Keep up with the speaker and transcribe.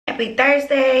happy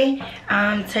Thursday.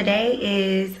 Today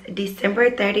is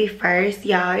December 31st,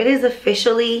 y'all. It is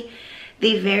officially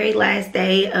the very last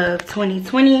day of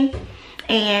 2020,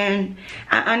 and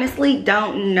I honestly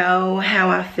don't know how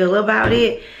I feel about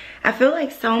it. I feel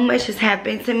like so much has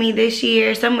happened to me this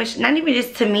year, so much, not even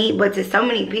just to me, but to so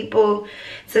many people,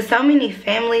 to so many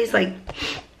families. Like,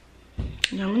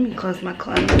 you know, let me close my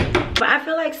closet. But I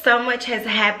feel like so much has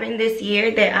happened this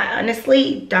year that I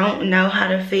honestly don't know how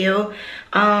to feel.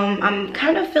 I'm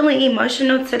kind of feeling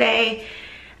emotional today.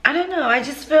 I don't know, I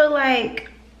just feel like,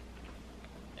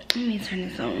 let me turn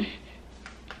this on.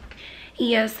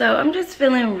 Yeah, so I'm just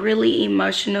feeling really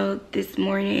emotional this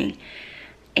morning.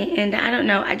 And I don't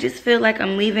know, I just feel like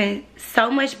I'm leaving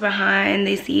so much behind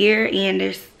this year, and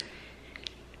there's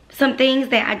some things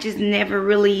that I just never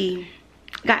really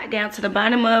got down to the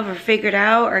bottom of or figured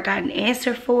out or got an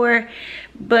answer for.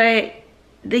 But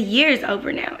the year is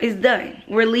over now. It's done.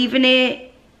 We're leaving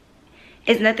it.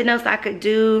 It's nothing else I could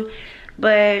do.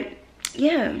 But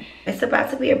yeah, it's about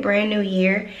to be a brand new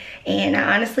year, and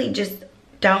I honestly just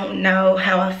don't know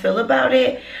how I feel about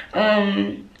it.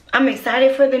 I'm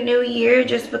excited for the new year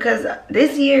just because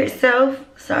this year itself,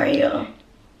 sorry y'all,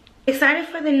 excited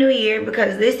for the new year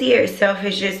because this year itself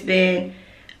has just been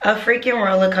a freaking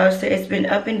roller coaster. It's been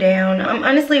up and down. I'm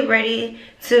honestly ready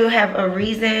to have a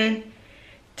reason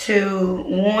to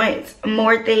want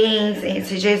more things and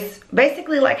to just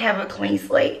basically like have a clean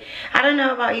slate. I don't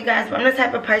know about you guys, but I'm the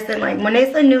type of person, like, when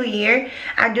it's a new year,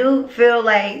 I do feel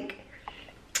like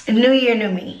new year,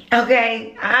 new me.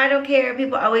 Okay, I don't care.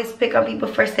 People always pick on people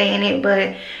for saying it,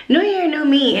 but new year, new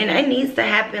me, and it needs to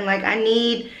happen. Like, I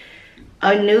need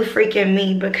a new freaking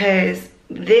me, because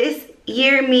this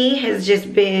year me has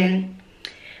just been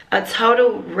a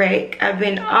total wreck. I've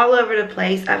been all over the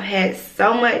place. I've had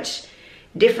so much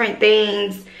different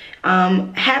things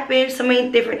happen, so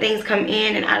many different things come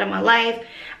in and out of my life.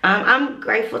 I'm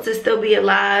grateful to still be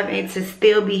alive and to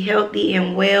still be healthy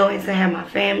and well and to have my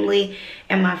family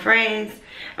and my friends.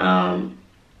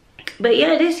 But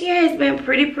yeah, this year has been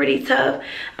pretty tough.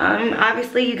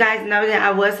 Obviously, you guys know that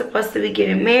I was supposed to be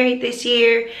getting married this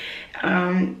year.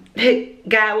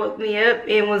 God woke me up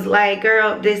and was like,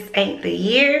 girl, this ain't the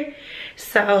year.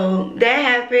 So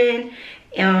that happened.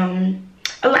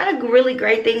 A lot of really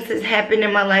great things has happened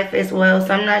in my life as well,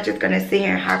 so I'm not just gonna sit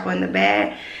here and harp on the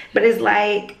bad, but it's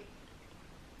like,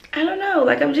 I don't know,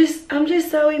 like I'm just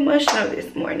so emotional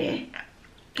this morning,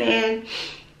 and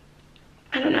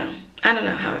I don't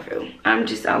know how I feel. I'm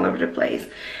just all over the place.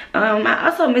 I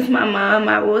also miss my mom.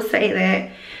 I will say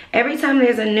that every time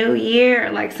there's a new year or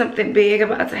like something big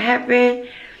about to happen,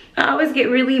 I always get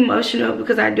really emotional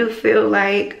because I do feel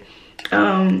like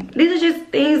these are just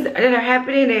things that are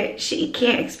happening that she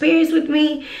can't experience with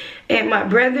me and my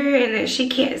brother, and that she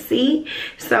can't see.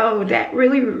 So that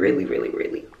really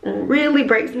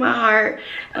breaks my heart,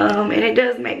 and it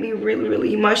does make me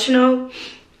really emotional.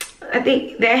 I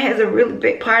think that has a really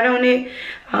big part on it.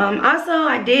 Also,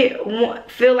 I did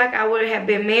feel like I would have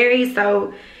been married,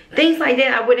 so things like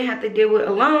that I wouldn't have to deal with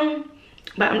alone.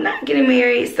 But I'm not getting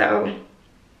married, so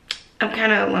I'm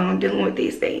kind of alone dealing with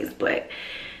these things. But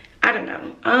I don't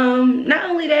know. Not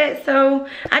only that, so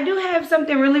I do have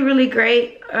something really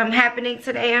great happening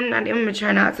today. I'm gonna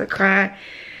try not to cry,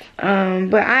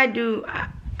 but I do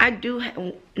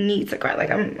need to cry.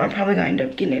 Like, I'm probably gonna end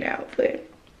up getting it out,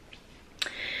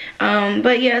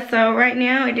 but yeah, so right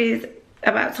now it is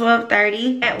about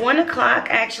 12:30. At 1 o'clock,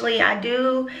 actually, I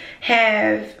do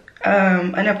have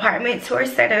an apartment tour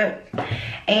set up,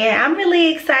 and I'm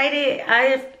really excited.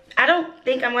 I don't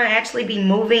think I'm gonna actually be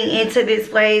moving into this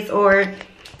place, or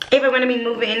if I'm gonna be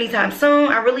moving anytime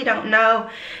soon. I really don't know.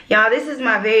 Y'all, this is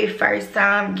my very first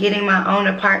time getting my own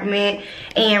apartment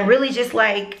and really just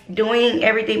like doing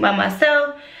everything by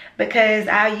myself, because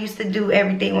I used to do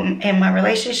everything in my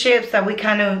relationship. So we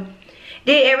kind of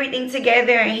did everything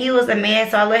together, and he was a man,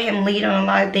 so I let him lead on a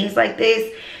lot of things like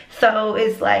this. So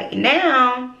it's like,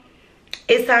 now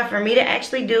it's time for me to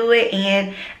actually do it,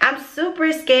 and I'm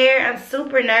super scared. I'm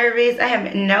super nervous. I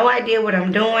have no idea what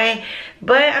I'm doing,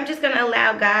 but I'm just gonna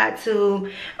allow God to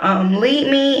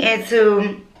lead me and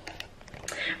to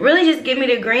really just give me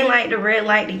the green light, the red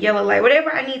light, the yellow light,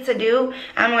 whatever I need to do.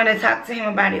 I'm gonna talk to him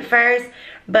about it first.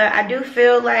 But I do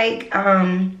feel like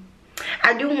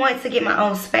I do want to get my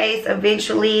own space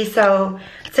eventually. So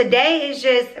today is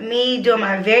just me doing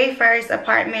my very first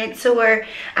apartment tour.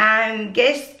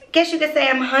 Guess you could say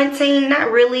I'm hunting.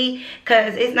 Not really,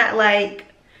 because it's not like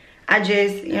I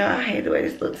just, you know, I hate the way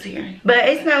this looks here, but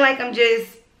it's not like I'm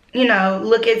just, you know,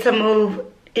 looking to move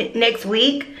next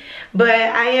week, but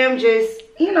I am just,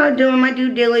 you know, doing my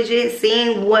due diligence,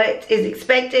 seeing what is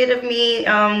expected of me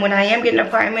when I am getting an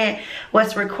apartment,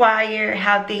 what's required,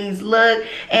 how things look.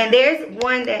 And there's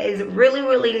one that is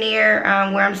really near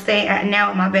where I'm staying at now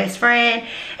with my best friend.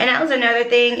 And that was another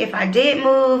thing. If I did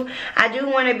move, I do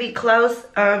want to be close,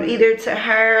 either to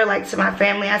her, like to my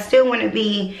family. I still want to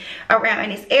be around in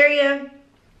this area.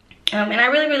 And I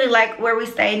really like where we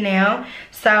stay now.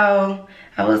 So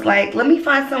I was like, let me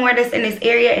find somewhere that's in this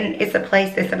area, and it's a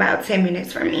place that's about 10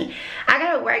 minutes from me. I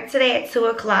gotta work today at 2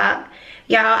 o'clock.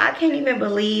 Y'all, I can't even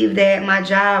believe that my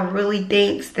job really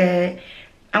thinks that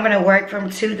I'm gonna work from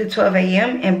 2 to 12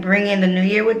 a.m. and bring in the new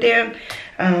year with them.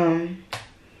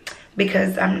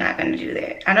 Because I'm not gonna do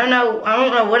that. I don't know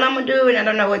what I'm gonna do, and I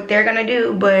don't know what they're gonna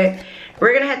do, but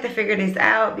we're gonna have to figure this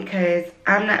out, because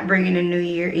I'm not bringing the new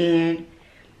year in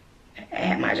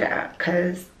at my job.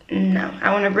 Because no,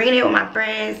 I want to bring it in with my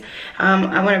friends.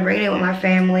 I want to bring it in with my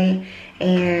family,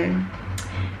 and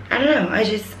I don't know.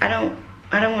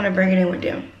 I don't want to bring it in with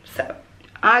them. So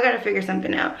I gotta figure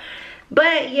something out.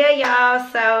 But yeah, y'all.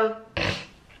 So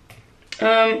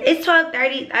it's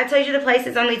 12:30. I told you the place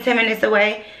is only 10 minutes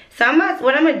away. So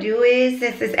what I'm gonna do is,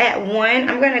 since it's at 1,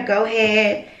 I'm gonna go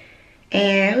ahead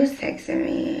and who's texting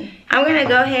me? I'm gonna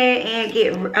go ahead and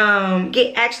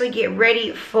get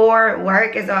ready for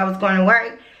work, as though I was going to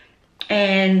work,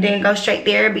 and then go straight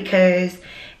there, because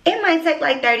it might take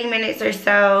like 30 minutes or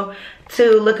so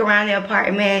to look around the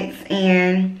apartments,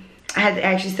 and I had to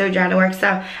actually still drive to work.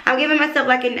 So I'm giving myself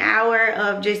like an hour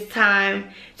of just time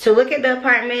to look at the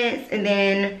apartments, and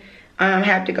then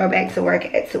have to go back to work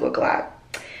at 2 o'clock.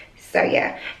 So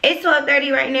yeah, it's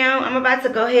 12:30 right now. I'm about to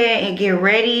go ahead and get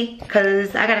ready,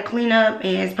 because I gotta clean up,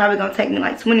 and it's probably gonna take me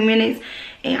like 20 minutes,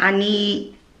 and I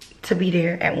need to be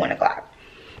there at 1 o'clock.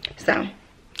 So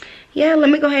yeah, let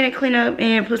me go ahead and clean up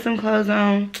and put some clothes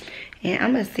on, and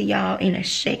I'm gonna see y'all in a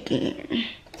second.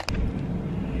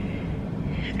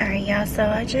 Alright y'all, so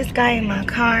I just got in my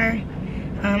car.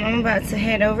 I'm about to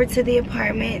head over to the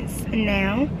apartments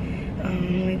now. Let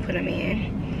me put them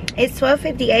in. It's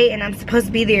 12:58, and I'm supposed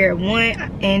to be there at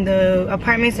 1, and the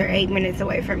apartments are 8 minutes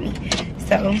away from me.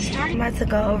 So I'm about to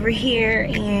go over here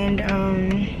and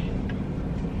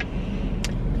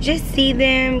just see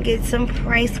them, get some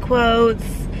price quotes,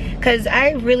 because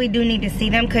I really do need to see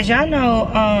them, because y'all know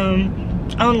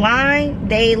online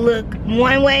they look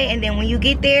one way, and then when you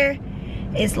get there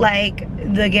it's like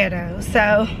the ghetto.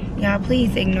 So y'all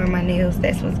please ignore my nails,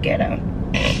 that's what's ghetto.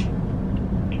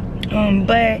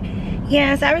 But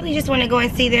yeah, so I really just want to go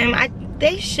and see them.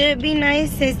 They should be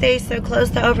nice, since they're so close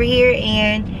to over here,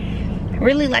 and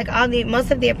really like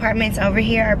most of the apartments over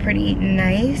here are pretty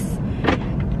nice.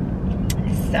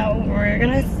 So we're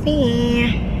gonna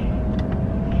see.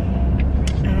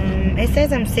 It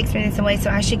says I'm 6 minutes away, so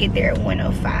I should get there at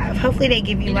 1:05. Hopefully they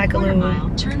give you like a little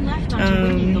mile, turn left onto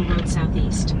Windy Hill Road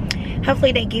Southeast.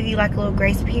 Hopefully they give you like a little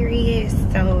grace period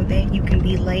so that you can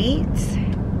be late.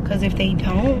 Because if they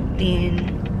don't,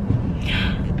 then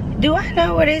do I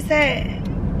know where it's at?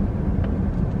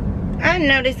 I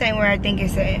know this ain't where I think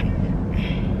it's at.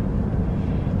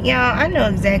 Y'all, I know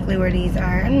exactly where these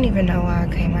are. I don't even know why I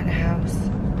came out of the house.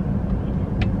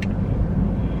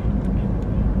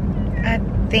 I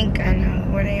think I know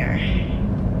where they are.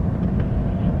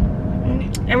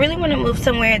 I really want to move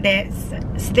somewhere that's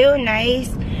still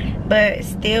nice, but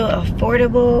still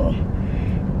affordable.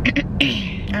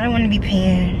 I don't want to be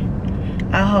paying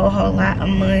a whole lot a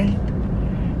month.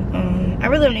 I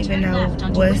really don't even know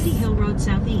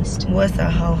what's a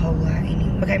whole lot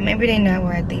anyway. Okay, maybe they're not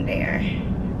where I think they are.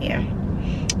 Yeah,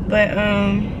 but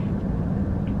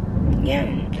yeah,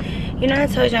 you know, I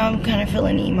told y'all I'm kind of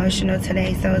feeling emotional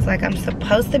today, so it's like I'm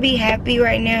supposed to be happy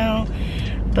right now,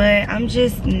 but I'm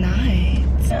just not.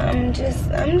 I'm just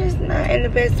not in the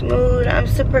best mood. I'm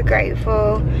super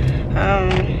grateful.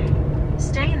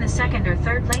 Stay in the second or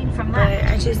third lane from left.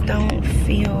 But I just don't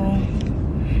feel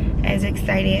as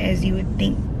excited as you would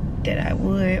think that I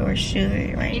would or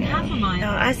should right in now. Half a mile. No,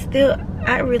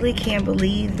 I really can't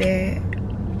believe that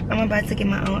I'm about to get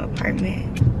my own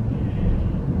apartment.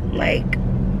 Like,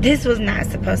 this was not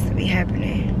supposed to be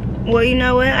happening. Well, you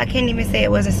know what? I can't even say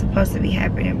it wasn't supposed to be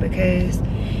happening, because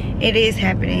it is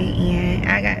happening, and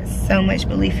I got so much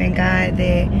belief in God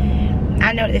that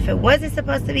I know that if it wasn't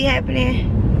supposed to be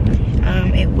happening,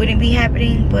 it wouldn't be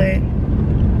happening, but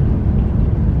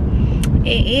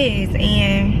it is.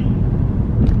 And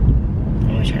I'm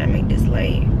gonna try to make this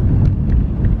light.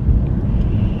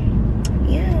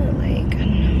 Yeah, like, I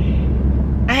don't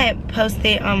know. I had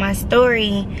posted on my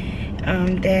story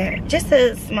that just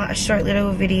a short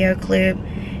little video clip,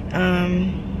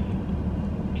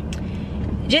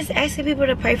 just asking people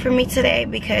to pray for me today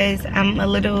because I'm a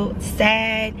little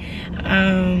sad.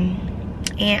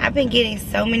 And I've been getting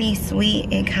so many sweet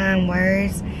and kind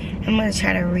words. I'm gonna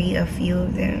try to read a few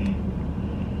of them.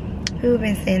 People have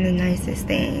been saying the nicest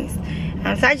things.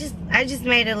 So I just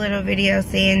made a little video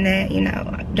saying that, you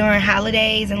know, during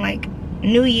holidays and like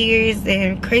New Year's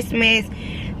and Christmas,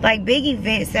 like big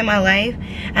events in my life,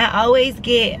 I always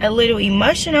get a little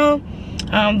emotional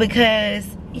because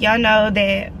y'all know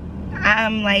that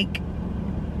I'm like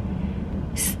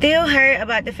still hurt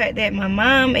about the fact that my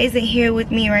mom isn't here with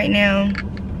me right now,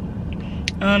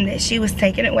 that she was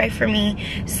taken away from me.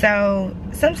 So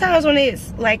sometimes when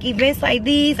it's like events like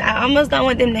these, I almost don't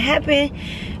want them to happen,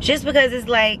 just because it's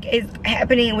like it's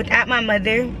happening without my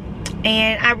mother,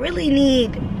 and I really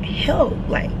need help.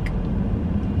 Like,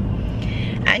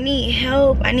 I need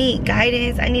help, I need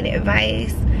guidance, I need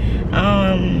advice.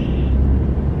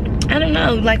 I don't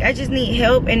know, like I just need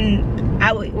help. And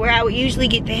where I would usually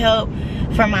get the help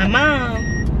from my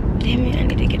mom, damn it, I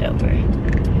need to get over.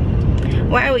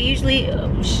 Where I would usually,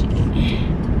 oh shit.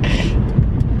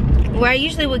 Where I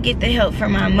usually would get the help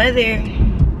from my mother,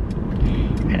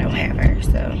 I don't have her,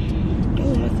 so.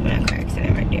 Ooh, must have been a car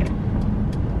accident right there.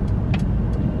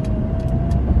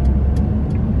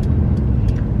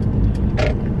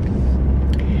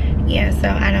 Yeah, so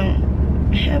I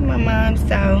don't have my mom,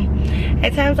 so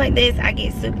at times like this I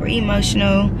get super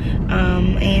emotional.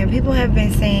 And people have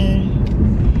been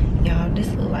saying, y'all, this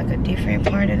look like a different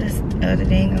part of the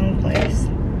dang on place.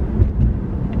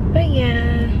 But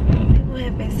yeah, people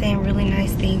have been saying really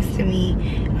nice things to me,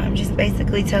 just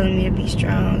basically telling me to be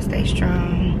strong, stay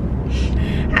strong.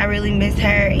 I really miss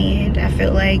her, and I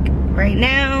feel like right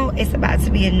now it's about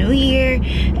to be a new year,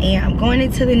 and I'm going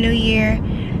into the new year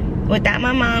without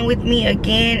my mom with me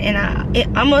again, and it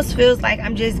almost feels like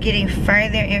I'm just getting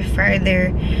further and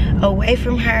further away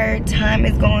from her. Time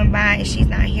is going by and she's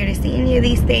not here to see any of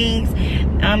these things.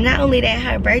 Not only that,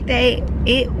 her birthday,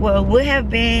 would have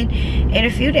been in a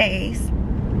few days,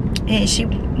 and she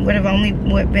would have only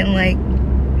been like,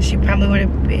 she would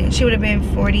have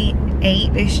been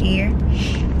 48 this year,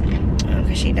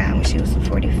 because she died when she was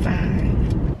 45.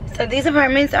 So these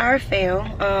apartments are a fail.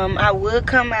 I would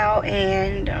come out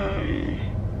and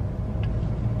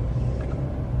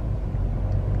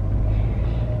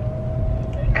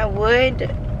I would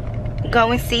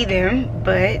go and see them,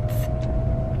 but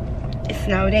it's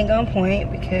no dang on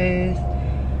point because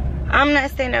I'm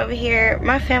not staying over here.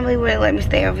 My family wouldn't let me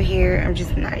stay over here. I'm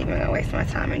just not even gonna waste my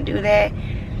time and do that.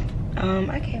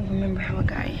 I can't remember how I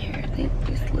got in here. I think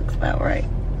this looks about right.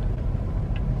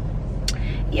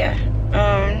 Yeah.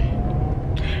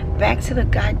 Back to the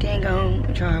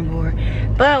goddamn drawing board.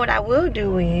 But what I will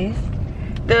do is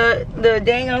the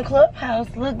dang on clubhouse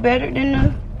look better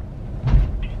than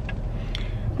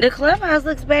the clubhouse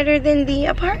looks better than the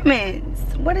apartments.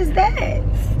 What is that?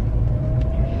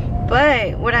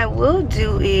 But what I will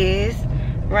do is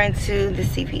run to the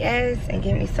CVS and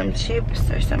get me some chips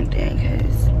or something,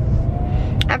 because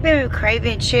I've been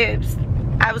craving chips.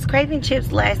 I was craving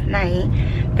chips last night,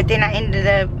 but then I ended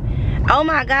up, oh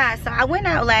my god, so I went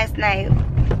out last night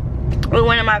with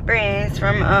one of my friends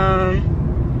from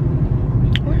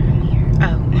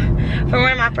from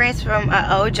one of my friends from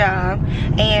an old job,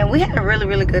 and we had a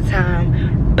really good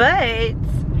time. But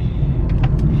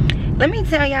let me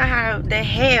tell y'all how the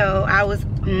hell I was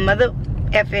mother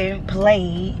effing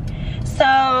played.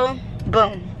 So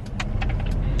boom,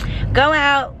 go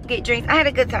out, get drinks. I had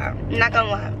a good time, I'm not gonna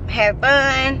lie, had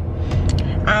fun.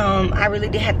 I really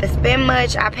didn't have to spend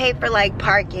much. I paid for like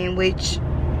parking, which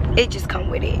it just come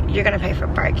with it. You're gonna pay for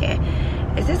parking.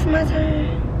 Is this my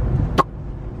turn?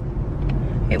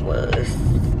 It was.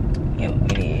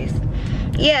 It is.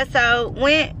 Yeah, so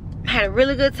went, had a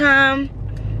really good time.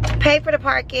 Paid for the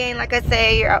parking. Like I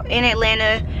say, you're in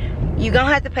Atlanta, you're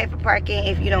gonna have to pay for parking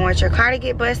if you don't want your car to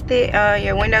get busted,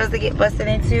 your windows to get busted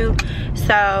into.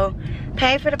 So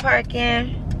paid for the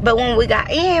parking. But when we got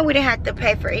in, we didn't have to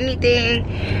pay for anything.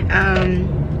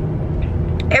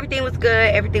 Everything was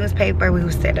good. Everything was paid for. We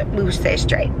were set up. We were set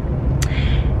straight.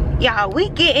 Y'all, we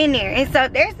get in there, and so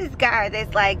there's this guy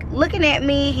that's like looking at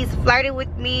me. He's flirting with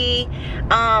me.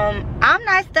 I'm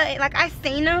not studying. Like, I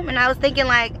seen him, and I was thinking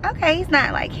like, okay, he's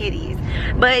not like hideous.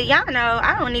 But y'all know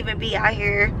I don't even be out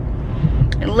here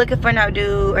looking for no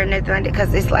dude or nothing like that,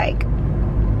 because it's like,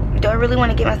 do I really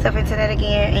want to get myself into that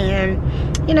again?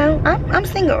 And you know, I'm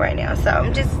single right now, so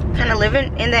I'm just kind of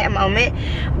living in that moment.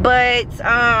 But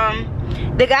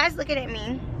the guy's looking at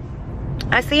me.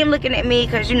 I see him looking at me,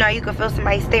 because you know you can feel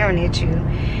somebody staring at you.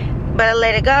 But I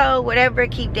let it go, whatever,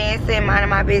 keep dancing, minding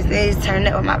my business, turning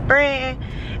up with my friend.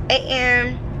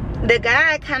 And the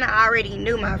guy kind of already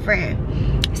knew my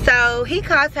friend, so he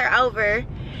calls her over,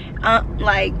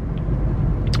 like,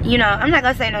 you know, I'm not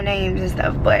gonna say no names and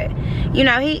stuff, but you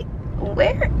know,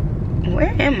 where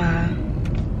am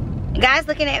I? Guy's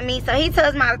looking at me, so he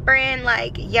tells my friend,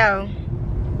 like, yo,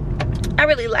 I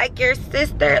really like your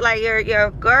sister, like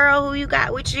your girl who you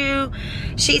got with you.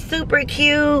 She's super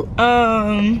cute.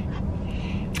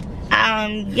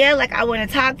 Yeah, like, I want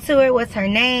to talk to her. What's her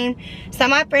name? So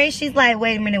my friend, she's like,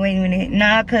 wait a minute.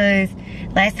 Nah, cause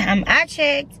last time I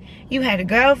checked, you had a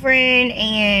girlfriend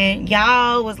and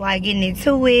y'all was like getting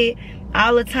into it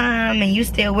all the time, and you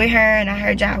still with her, and I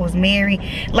heard y'all was married.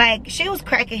 Like, she was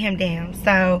cracking him down.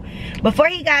 So before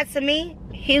he got to me,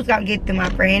 he was gonna get to my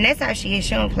friend. That's how she is.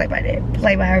 She don't play by that.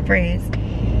 Play by her friends.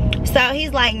 So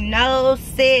he's like, no,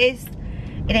 sis,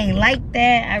 it ain't like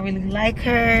that. I really like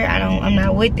her. I'm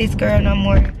not with this girl no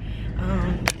more.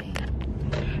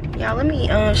 Y'all, let me,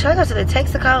 should I go to the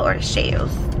Texaco or the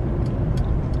Shells?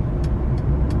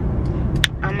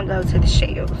 I'm gonna go to the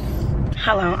Shells.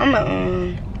 Hold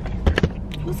on,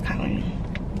 who's calling me?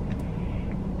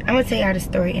 I'm gonna tell y'all the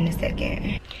story in a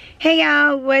second. Hey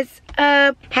y'all, what's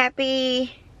up?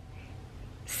 Happy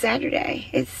Saturday.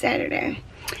 It's Saturday.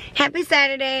 Happy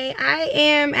Saturday. I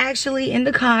am actually in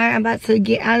the car. I'm about to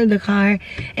get out of the car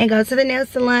and go to the nail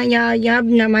salon. Y'all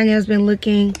know my nails been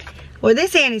looking, well,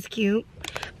 this hand is cute,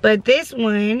 but this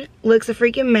one looks a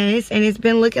freaking mess, and it's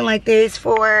been looking like this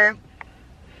for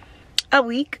a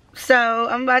week. So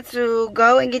I'm about to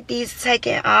go and get these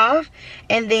taken off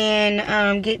and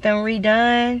then get them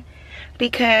redone,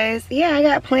 because yeah, I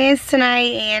got plans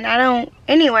tonight, and I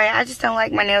just don't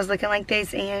like my nails looking like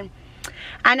this. And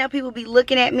I know people be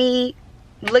looking at me,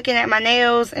 looking at my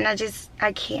nails, and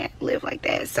I can't live like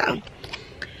that. So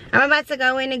I'm about to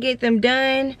go in and get them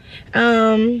done.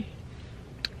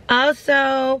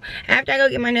 Also, after I go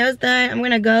get my nails done, I'm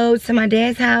gonna go to my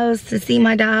dad's house to see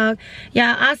my dog.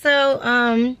 Yeah,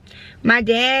 also, my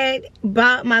dad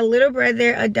bought my little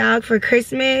brother a dog for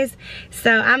Christmas.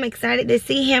 So I'm excited to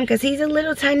see him, because he's a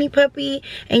little tiny puppy,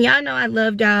 and y'all know I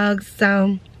love dogs.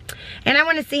 So, and I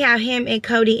want to see how him and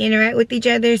Cody interact with each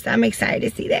other, so I'm excited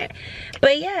to see that.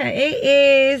 But yeah, it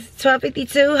is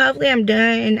 12:52. Hopefully I'm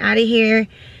done and out of here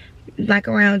like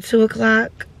around 2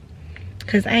 o'clock,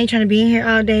 because I ain't trying to be in here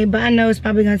all day. But I know it's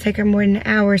probably going to take her more than an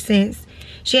hour, since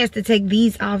she has to take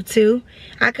these off too.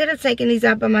 I could have taken these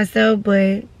off by myself,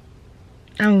 but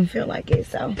I don't feel like it,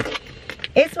 so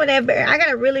it's whatever. I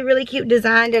got a really cute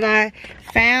design that I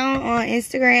found on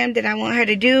Instagram that I want her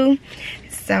to do,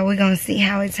 so we're gonna see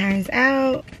how it turns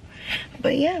out.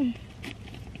 But yeah,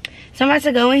 so I'm about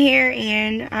to go in here,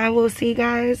 and I will see you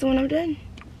guys when I'm done.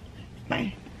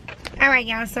 Bye. Alright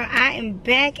y'all, so I am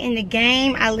back in the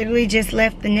game. I literally just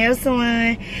left the nail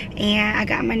salon, and I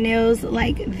got my nails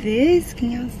like this.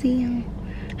 Can y'all see them?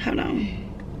 Hold on.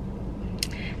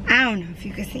 I don't know if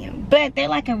you can see them, but they're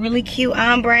like a really cute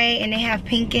ombre, and they have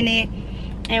pink in it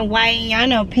and white. Y'all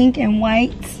know pink and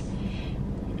white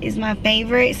is my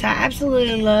favorite, so I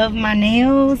absolutely love my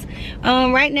nails.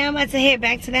 Right now I'm about to head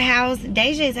back to the house.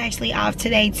 Deja is actually off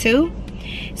today too,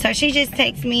 so she just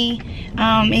texted me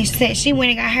and said she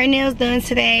went and got her nails done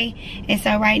today, and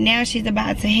so right now she's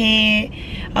about to head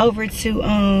over to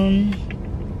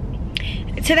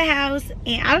the house.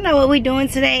 And I don't know what we're doing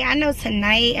today. I know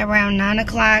tonight around 9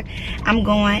 o'clock I'm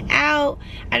going out.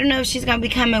 I don't know if she's gonna be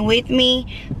coming with me,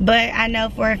 but I know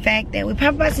for a fact that we're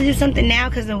probably about to do something now,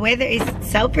 because the weather is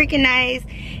so freaking nice.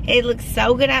 It looks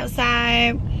so good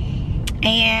outside,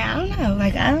 and I don't know,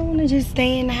 like, I don't want to just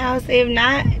stay in the house. If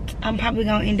not, I'm probably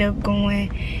gonna end up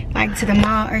going like to the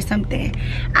mall or something.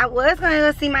 I was gonna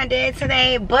go see my dad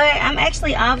today, but I'm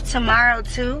actually off tomorrow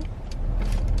too.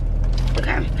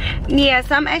 Okay, yeah,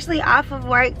 so I'm actually off of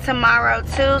work tomorrow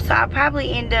too, so I'll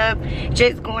probably end up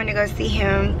just going to go see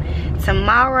him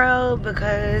tomorrow,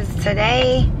 because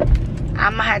today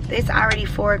I'm gonna have to, it's already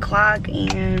 4 o'clock,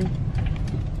 and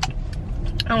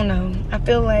I don't know, I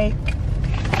feel like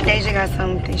Deja got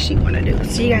something she wanna do.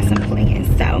 She got some plans,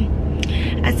 so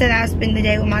I said I'll spend the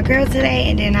day with my girl today,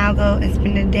 and then I'll go and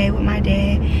spend the day with my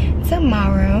dad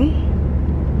tomorrow.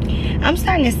 I'm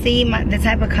starting to see the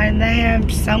type of content that I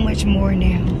have so much more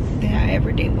now than I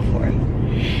ever did before.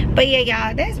 But yeah,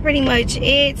 y'all, that's pretty much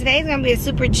it. Today's gonna be a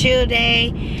super chill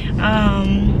day.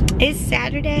 It's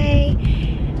Saturday.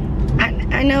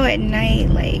 I know at night,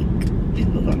 like,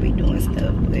 people gonna be doing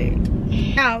stuff,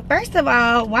 but now, first of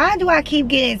all, why do I keep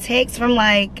getting texts from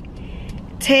like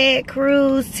Ted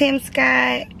Cruz, Tim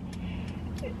Scott,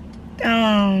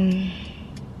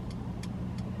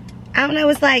 I don't know,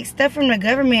 it's like stuff from the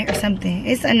government or something.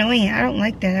 It's annoying. I don't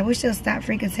like that. I wish they'll stop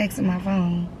freaking texting my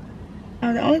phone.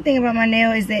 The only thing about my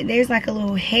nail is that there's like a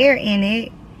little hair in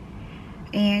it.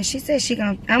 And she said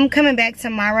I'm coming back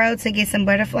tomorrow to get some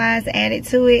butterflies added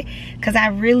to it. Because I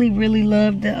really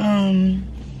love the,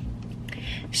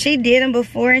 she did them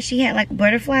before and she had like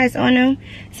butterflies on them.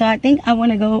 So I think I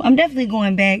want to go, I'm definitely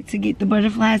going back to get the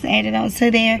butterflies added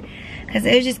onto there. Because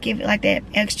it'll just give it like that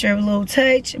extra little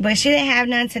touch. But she didn't have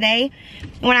none today.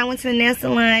 When I went to the nail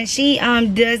salon, she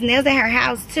does nails at her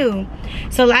house too.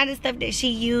 So a lot of the stuff that she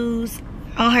used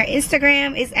on her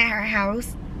Instagram is at her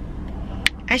house.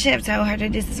 I should have told her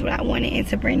that this is what I wanted and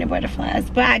to bring the butterflies,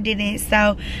 but I didn't.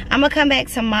 So I'm gonna come back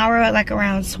tomorrow at like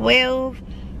around 12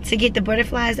 to get the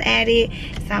butterflies added.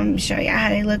 So I'm gonna show y'all how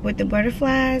they look with the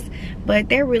butterflies, but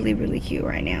they're really cute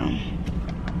right now.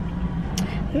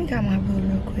 Let me call my boo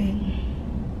real quick.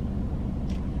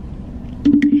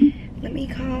 Let me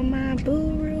call my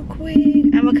boo real quick.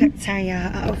 I'm gonna turn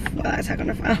y'all off while I talk on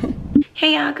the phone.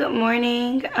 Hey y'all, good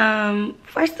morning.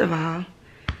 First of all,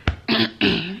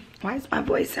 why does my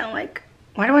voice sound like,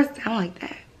 why do I sound like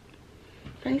that?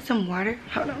 Do I need some water?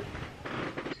 Hold on.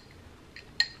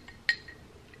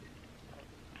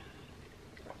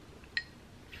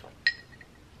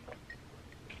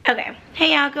 Okay.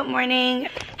 Hey y'all, good morning.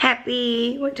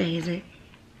 Happy, what day is it?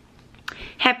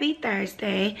 Happy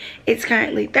Thursday. It's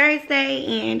currently Thursday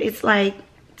and it's like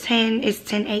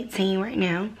 10:18 right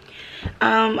now.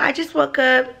 I just woke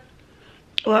up.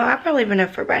 Well, I've probably been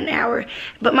up for about an hour,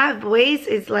 but my voice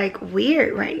is like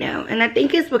weird right now. And I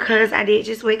think it's because I did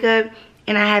just wake up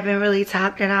and I haven't really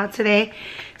talked at all today.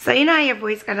 So you know how your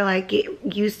voice gotta like get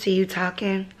used to you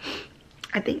talking?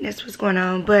 I think that's what's going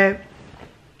on, but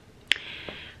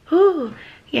whew,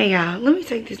 yeah, y'all, let me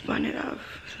take this bonnet off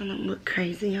so I don't look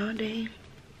crazy all day.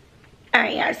 All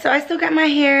right, y'all, so I still got my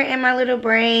hair in my little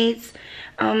braids.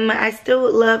 I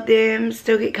still love them,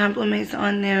 still get compliments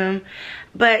on them,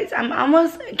 but I'm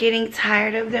almost getting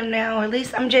tired of them now. Or at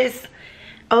least I'm just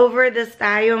over the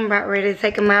style. I'm about ready to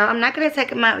take them out. I'm not going to take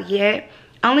them out yet,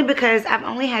 only because I've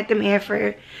only had them in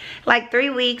for like 3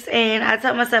 weeks, and I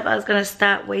told myself I was going to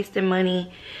stop wasting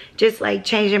money just like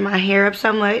changing my hair up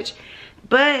so much.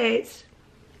 But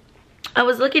I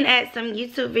was looking at some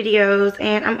YouTube videos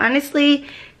and I'm honestly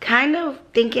kind of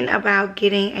thinking about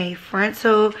getting a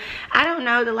frontal. I don't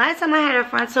know, the last time I had a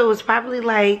frontal was probably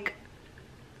like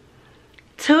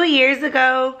 2 years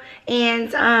ago,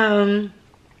 and I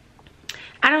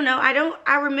don't know,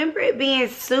 I remember it being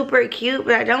super cute,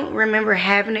 but I don't remember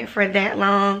having it for that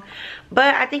long.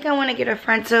 But I think I want to get a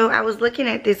frontal. I was looking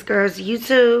at this girl's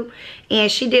YouTube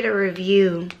and she did a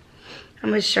review. I'm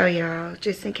gonna show y'all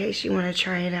just in case you want to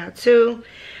try it out too.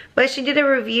 But she did a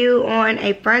review on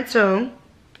a frontal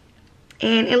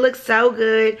and it looks so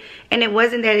good and it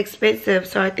wasn't that expensive.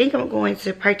 So I think I'm going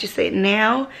to purchase it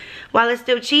now while it's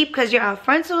still cheap, because y'all,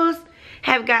 frontals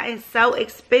have gotten so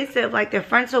expensive. Like the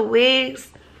frontal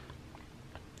wigs.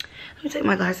 Let me take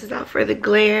my glasses out for the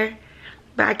glare,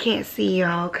 but I can't see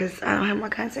y'all because I don't have my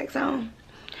contacts on.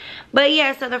 But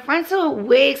yeah, so the frontal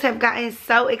wigs have gotten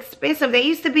so expensive. They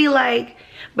used to be like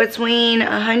between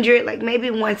 100, like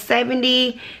maybe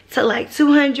 170 to like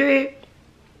 200.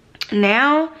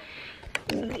 Now,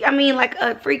 I mean, like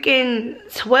a freaking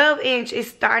 12-inch is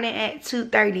starting at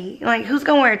 230. Like, who's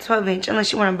gonna wear a 12-inch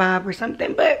unless you want a bob or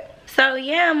something? But so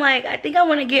yeah, I'm like, I think I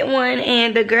want to get one.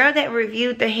 And the girl that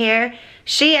reviewed the hair,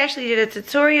 she actually did a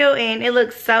tutorial and it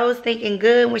looks so stinking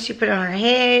good when she put it on her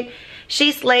head.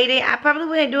 She slayed it. I probably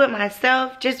wouldn't do it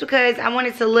myself just because I want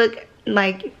it to look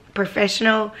like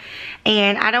professional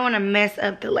and I don't want to mess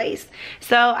up the lace.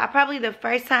 So I probably the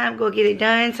first time go get it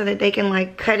done so that they can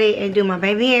like cut it and do my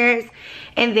baby hairs.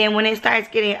 And then when it starts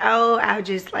getting old, I'll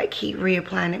just like keep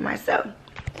reapplying it myself.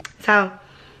 So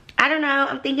I don't know,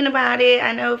 I'm thinking about it.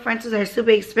 I know frontals are super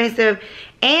expensive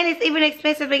and it's even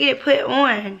expensive to get it put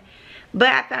on. But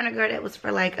I found a girl that was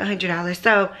for like $100.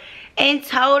 So in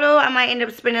total, I might end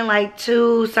up spending like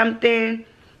 $2 something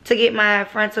to get my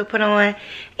frontal put on.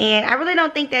 And I really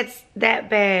don't think that's that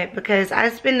bad because I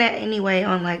spend that anyway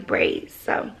on like braids.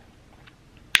 So,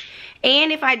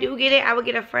 and if I do get it, I would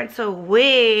get a frontal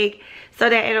wig so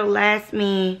that it'll last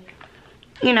me,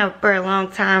 you know, for a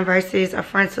long time versus a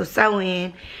frontal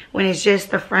sew-in when it's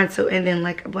just the frontal and then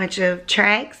like a bunch of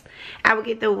tracks. I would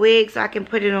get the wig so I can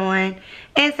put it on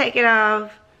and take it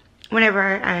off whenever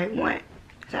I want.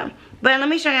 So, but let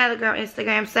me show y'all the girl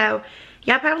Instagram. So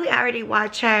y'all probably already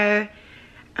watch her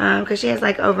because she has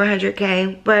like over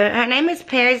 100K. But her name is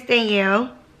Paris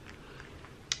Danielle,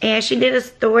 and she did a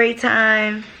story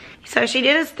time. So she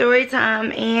did a story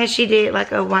time and she did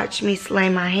like a watch me slay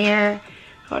my hair.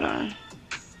 Hold on,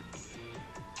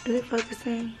 is it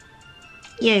focusing?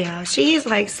 Yeah, y'all, she is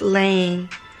like slaying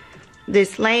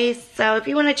this lace. So if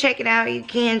you want to check it out, you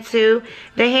can too.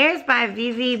 The hair is by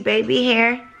Vivi Baby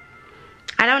Hair.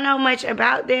 I don't know much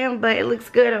about them, but it looks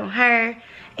good on her.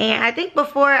 And I think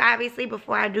before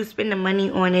I do spend the money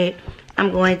on it,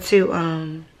 I'm going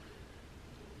to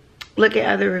look at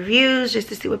other reviews just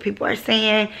to see what people are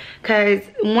saying. Because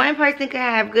one person could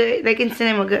have they can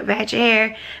send them a good batch of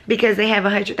hair because they have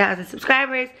 100,000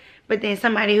 subscribers. But then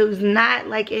somebody who's not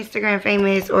like Instagram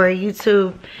famous or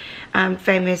YouTube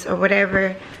famous or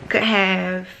whatever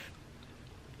could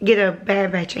get a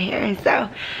bad batch of hair. And so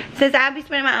since I'll be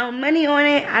spending my own money on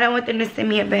it, I don't want them to send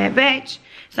me a bad batch.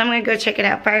 So I'm gonna go check it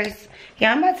out first.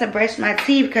 Yeah, I'm about to brush my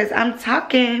teeth because I'm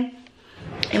talking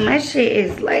and my shit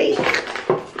is like,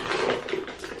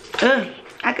 ugh,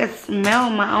 I can smell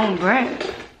my own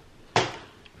breath.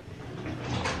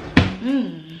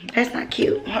 That's not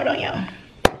cute. Hold on, y'all.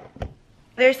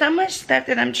 There's so much stuff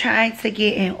that I'm trying to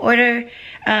get in order.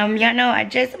 Y'all know I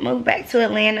just moved back to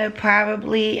Atlanta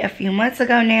probably a few months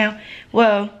ago now.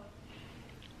 Well,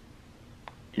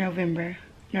 November,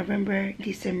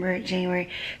 December, January.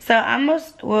 So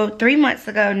almost, 3 months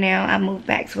ago now, I moved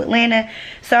back to Atlanta.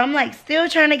 So I'm like still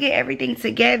trying to get everything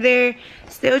together.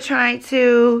 Still trying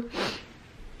to,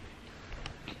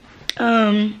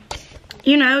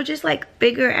 you know, just like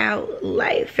figure out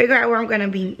life. Figure out where I'm going to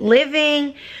be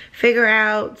living. Figure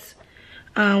out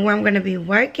where I'm going to be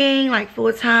working like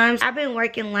full time. I've been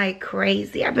working like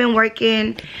crazy. I've been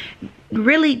working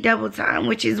really double time,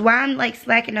 which is why I'm like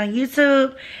slacking on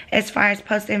YouTube as far as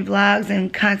posting vlogs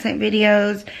and content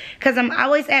videos, because I'm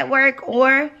always at work,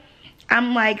 or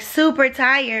I'm like super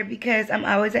tired because I'm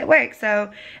always at work.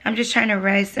 So I'm just trying to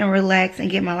rest and relax and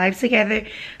get my life together.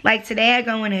 Like today I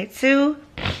go in at 2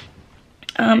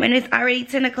 and it's already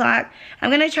 10 o'clock.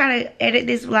 I'm gonna try to edit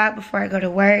this vlog before I go to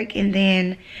work, and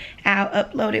then I'll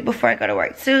upload it before I go to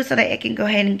work too, so that it can go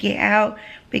ahead and get out,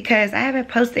 because I haven't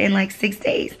posted in like 6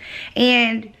 days.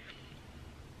 And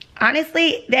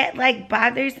honestly, that like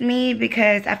bothers me,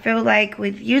 because I feel like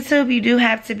with YouTube you do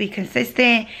have to be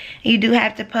consistent. You do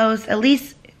have to post at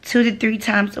least 2 to 3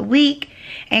 times a week,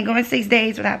 and going 6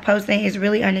 days without posting is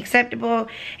really unacceptable.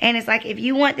 And it's like, if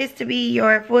you want this to be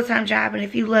your full-time job and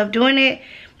if you love doing it,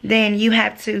 then you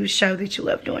have to show that you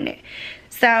love doing it.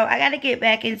 So I got to get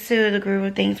back into the groove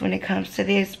of things when it comes to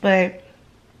this, but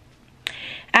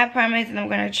I promise that I'm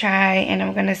going to try, and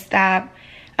I'm going to stop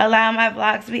allowing my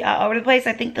vlogs to be all over the place.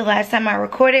 I think the last time I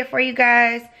recorded for you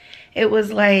guys, it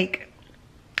was like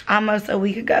almost a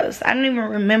week ago. So I don't even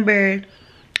remember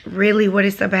really what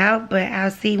it's about, but I'll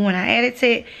see when I edit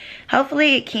it.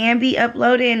 Hopefully it can be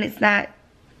uploaded and it's not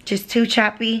just too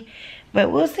choppy,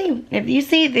 but we'll see. If you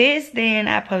see this, then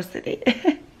I posted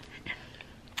it.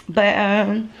 But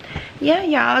yeah,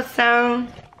 y'all, so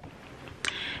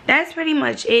that's pretty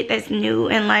much it that's new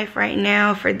in life right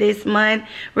now for this month.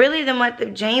 Really, the month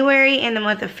of January and the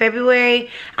month of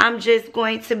February, I'm just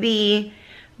going to be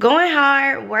going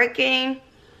hard, working,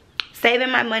 saving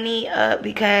my money up,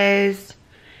 because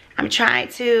I'm trying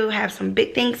to have some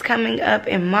big things coming up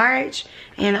in March.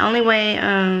 And the only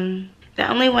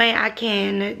way I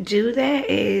can do that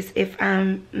is if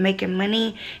I'm making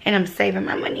money and I'm saving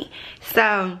my money.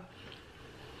 So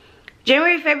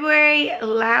January, February,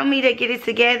 allow me to get it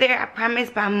together. I promise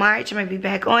by March I'm gonna be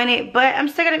back on it, but I'm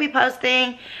still gonna be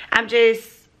posting. I'm just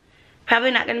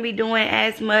probably not gonna be doing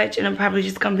as much, and I'm probably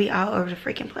just gonna be all over the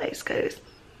freaking place, because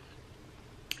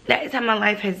that is how my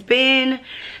life has been.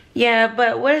 Yeah,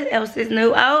 but what else is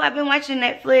new? Oh, I've been watching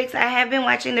Netflix. I have been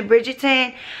watching the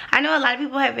Bridgerton. I know a lot of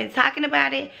people have been talking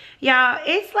about it. Y'all,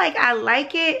 it's like, I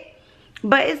like it,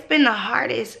 but it's been the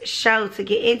hardest show to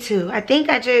get into. I think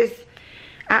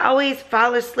I always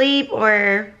fall asleep,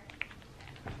 or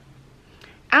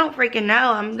I don't freaking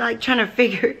know. I'm like trying to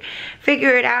figure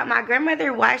it out. My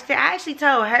grandmother watched it. I actually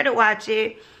told her to watch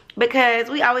it, because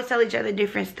we always tell each other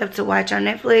different stuff to watch on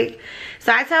Netflix.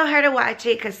 So I told her to watch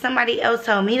it because somebody else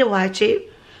told me to watch it,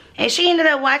 and she ended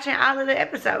up watching all of the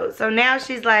episodes. So now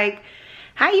she's like,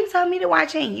 how you told me to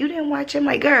watch it and you didn't watch it? I'm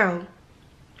like, girl,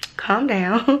 calm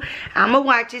down. I'm gonna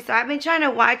watch it. So I've been trying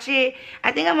to watch it.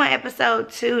 I think I'm on episode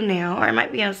 2 now, or it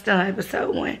might be still on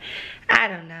episode 1. I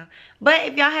don't know. But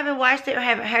if y'all haven't watched it or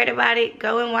haven't heard about it,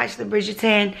 go and watch the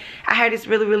Bridgerton. I heard it's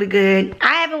really, really good.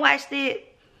 I haven't watched it,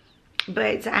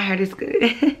 but I heard it's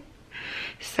good.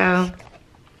 So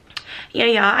yeah,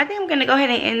 y'all, I think I'm gonna go ahead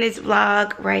and end this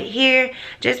vlog right here,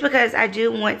 just because I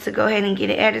do want to go ahead and get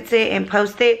it edited and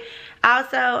post it.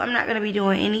 Also, I'm not gonna be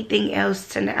doing anything else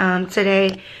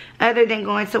today other than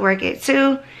going to work at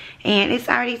 2, and it's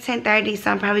already 10:30,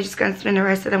 so I'm probably just gonna spend the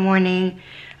rest of the morning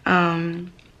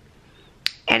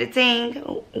editing,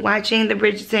 watching the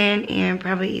Bridgerton, and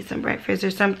probably eat some breakfast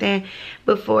or something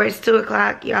before it's 2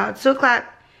 o'clock. Y'all, 2 o'clock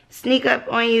sneak up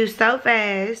on you so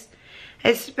fast,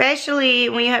 especially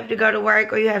when you have to go to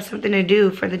work or you have something to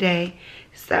do for the day.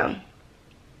 So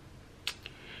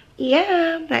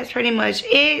yeah, that's pretty much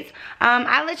it.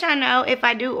 I'll let y'all know if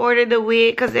I do order the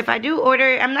wig, because if I do order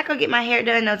it, I'm not gonna get my hair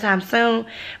done no time soon,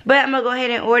 but I'm gonna go ahead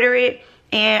and order it,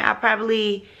 and I'll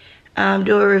probably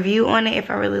do a review on it if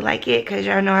I really like it, because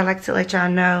y'all know I like to let y'all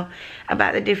know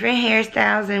about the different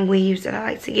hairstyles and weaves that I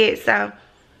like to get. So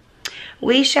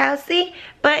we shall see.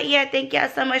 But yeah, thank y'all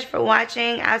so much for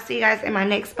watching. I'll see you guys in my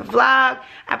next vlog.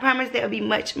 I promise they'll be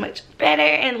much better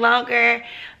and longer,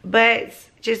 but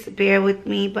just bear with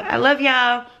me. But I love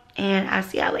y'all, and I'll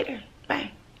see y'all later.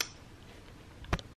 Bye.